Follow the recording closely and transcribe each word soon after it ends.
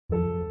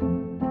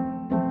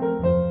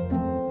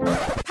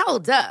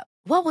Hold up.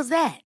 What was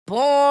that?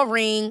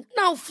 Boring.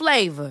 No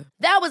flavor.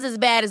 That was as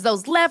bad as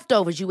those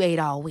leftovers you ate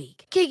all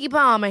week. Keke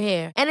Palmer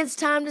here, and it's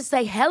time to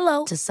say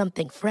hello to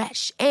something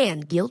fresh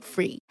and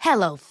guilt-free.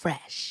 Hello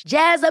Fresh.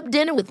 Jazz up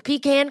dinner with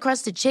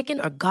pecan-crusted chicken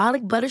or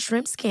garlic butter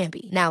shrimp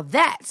scampi. Now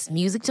that's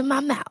music to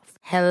my mouth.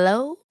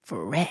 Hello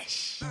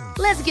Fresh.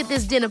 Let's get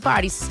this dinner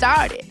party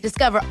started.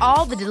 Discover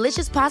all the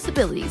delicious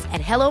possibilities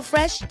at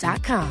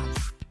hellofresh.com.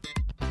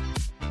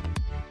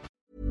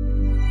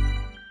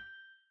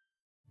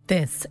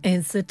 This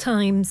is the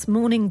Times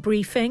morning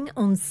briefing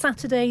on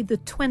Saturday, the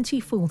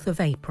 24th of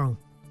April.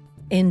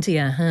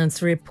 India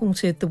has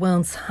reported the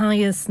world's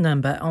highest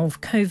number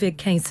of COVID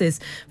cases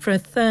for a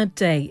third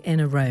day in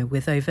a row,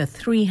 with over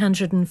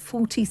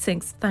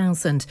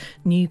 346,000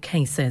 new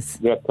cases.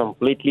 We are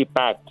completely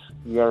packed.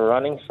 We are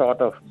running short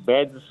of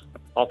beds,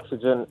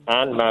 oxygen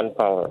and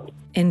manpower.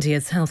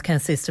 India's healthcare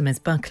system is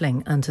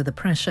buckling under the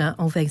pressure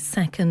of a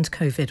second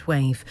COVID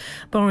wave.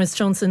 Boris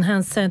Johnson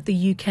has said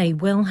the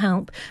UK will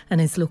help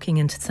and is looking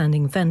into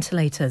sending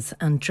ventilators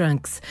and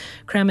drugs.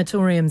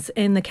 Crematoriums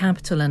in the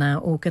capital are now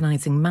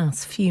organising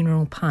mass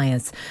funeral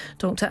pyres.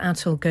 Dr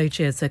Atul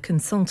Gojia is a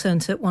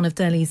consultant at one of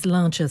Delhi's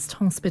largest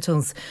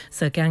hospitals,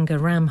 Sir Ganga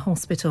Ram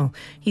Hospital.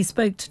 He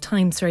spoke to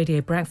Times Radio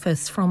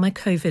Breakfast from a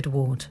COVID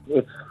ward.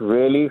 It's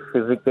really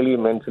physically,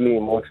 mentally,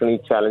 emotionally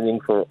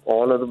challenging for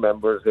all of the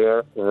members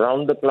here.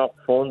 Round the clock,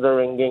 phones are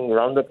ringing.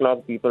 Round the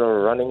clock, people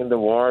are running in the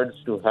wards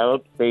to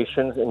help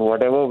patients in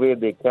whatever way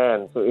they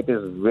can. So it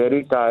is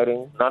very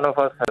tiring. None of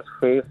us has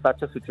faced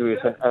such a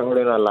situation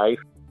ever in our life.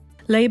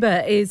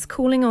 Labour is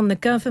calling on the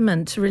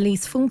government to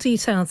release full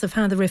details of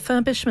how the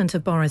refurbishment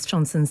of Boris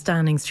Johnson's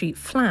Downing Street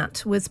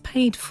flat was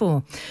paid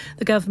for.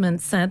 The government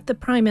said the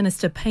Prime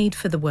Minister paid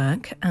for the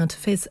work out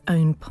of his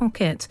own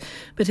pocket,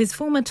 but his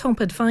former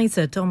top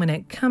advisor,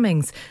 Dominic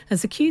Cummings,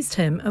 has accused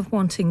him of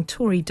wanting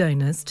Tory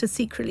donors to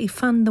secretly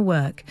fund the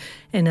work.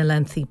 In a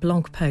lengthy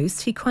blog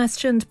post, he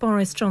questioned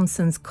Boris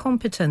Johnson's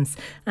competence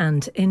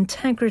and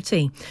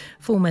integrity.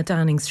 Former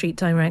Downing Street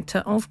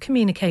Director of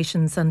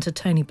Communications under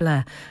Tony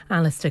Blair,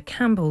 Alistair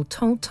Campbell,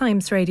 told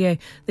Times Radio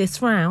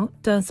this row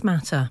does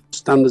matter.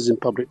 Standards in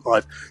public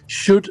life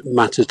should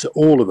matter to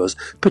all of us,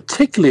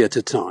 particularly at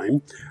a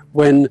time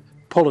when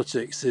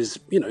politics is,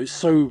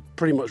 so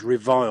pretty much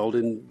reviled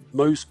in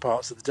most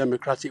parts of the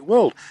democratic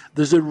world.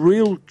 There's a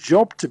real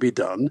job to be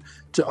done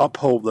to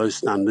uphold those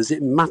standards.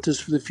 It matters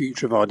for the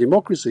future of our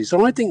democracy.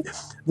 So I think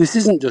this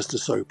isn't just a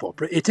soap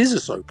opera. It is a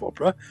soap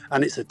opera,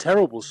 and it's a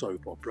terrible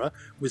soap opera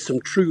with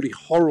some truly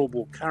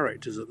horrible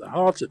characters at the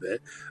heart of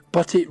it,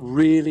 but it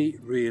really,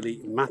 really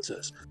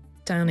matters.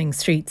 Downing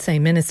Street say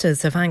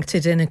ministers have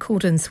acted in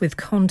accordance with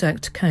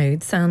conduct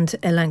codes and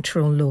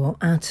electoral law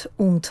at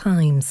all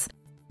times.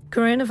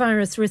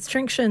 Coronavirus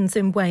restrictions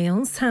in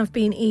Wales have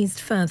been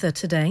eased further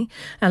today,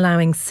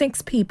 allowing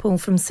 6 people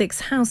from 6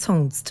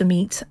 households to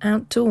meet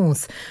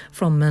outdoors.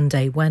 From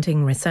Monday,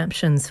 wedding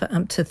receptions for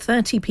up to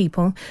 30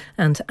 people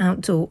and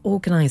outdoor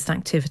organised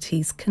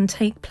activities can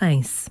take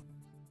place.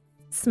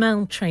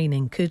 Smell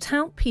training could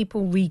help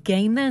people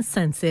regain their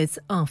senses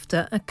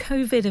after a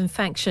COVID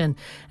infection.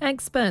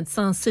 Experts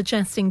are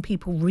suggesting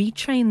people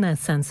retrain their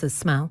sense of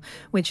smell,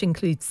 which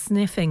includes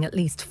sniffing at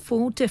least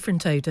 4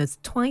 different odours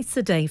twice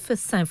a day for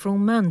several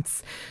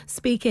months.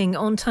 Speaking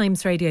on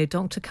Times Radio,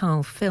 Dr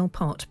Carl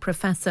Philpott,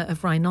 Professor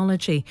of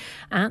Rhinology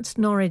at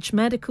Norwich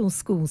Medical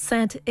School,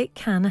 said it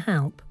can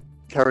help.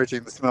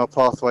 Encouraging the smell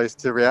pathways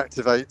to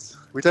reactivate.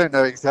 We don't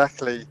know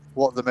exactly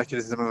what the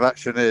mechanism of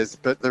action is,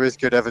 but there is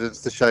good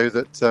evidence to show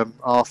that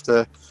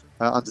after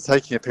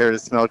undertaking a period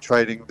of smell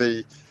training,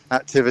 the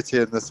activity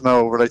in the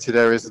smell-related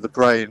areas of the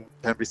brain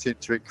can be seen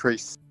to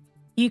increase.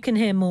 You can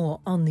hear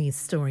more on these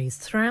stories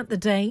throughout the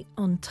day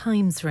on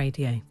Times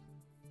Radio.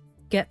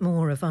 Get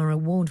more of our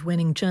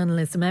award-winning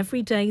journalism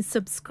every day.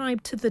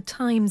 Subscribe to The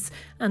Times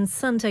and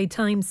Sunday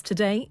Times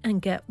today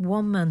and get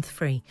 1 month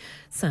free.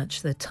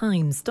 Search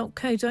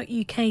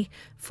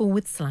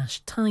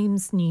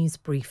thetimes.co.uk/Times News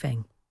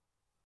Briefing.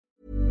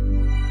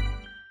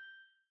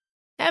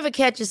 Ever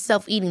catch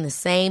yourself eating the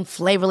same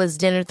flavourless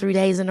dinner 3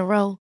 days in a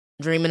row?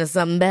 Dreaming of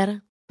something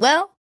better?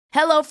 Well,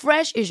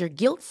 HelloFresh is your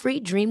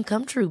guilt-free dream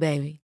come true,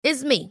 baby.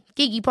 It's me,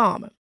 Keke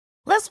Palmer.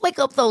 Let's wake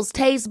up those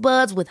taste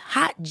buds with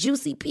hot,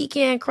 juicy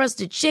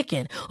pecan-crusted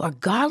chicken or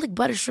garlic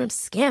butter shrimp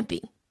scampi.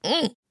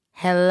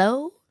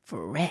 Hello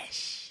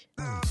Fresh.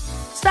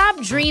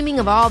 Stop dreaming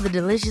of all the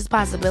delicious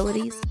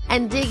possibilities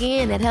and dig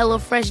in at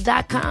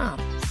HelloFresh.com.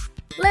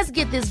 Let's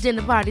get this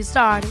dinner party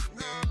started.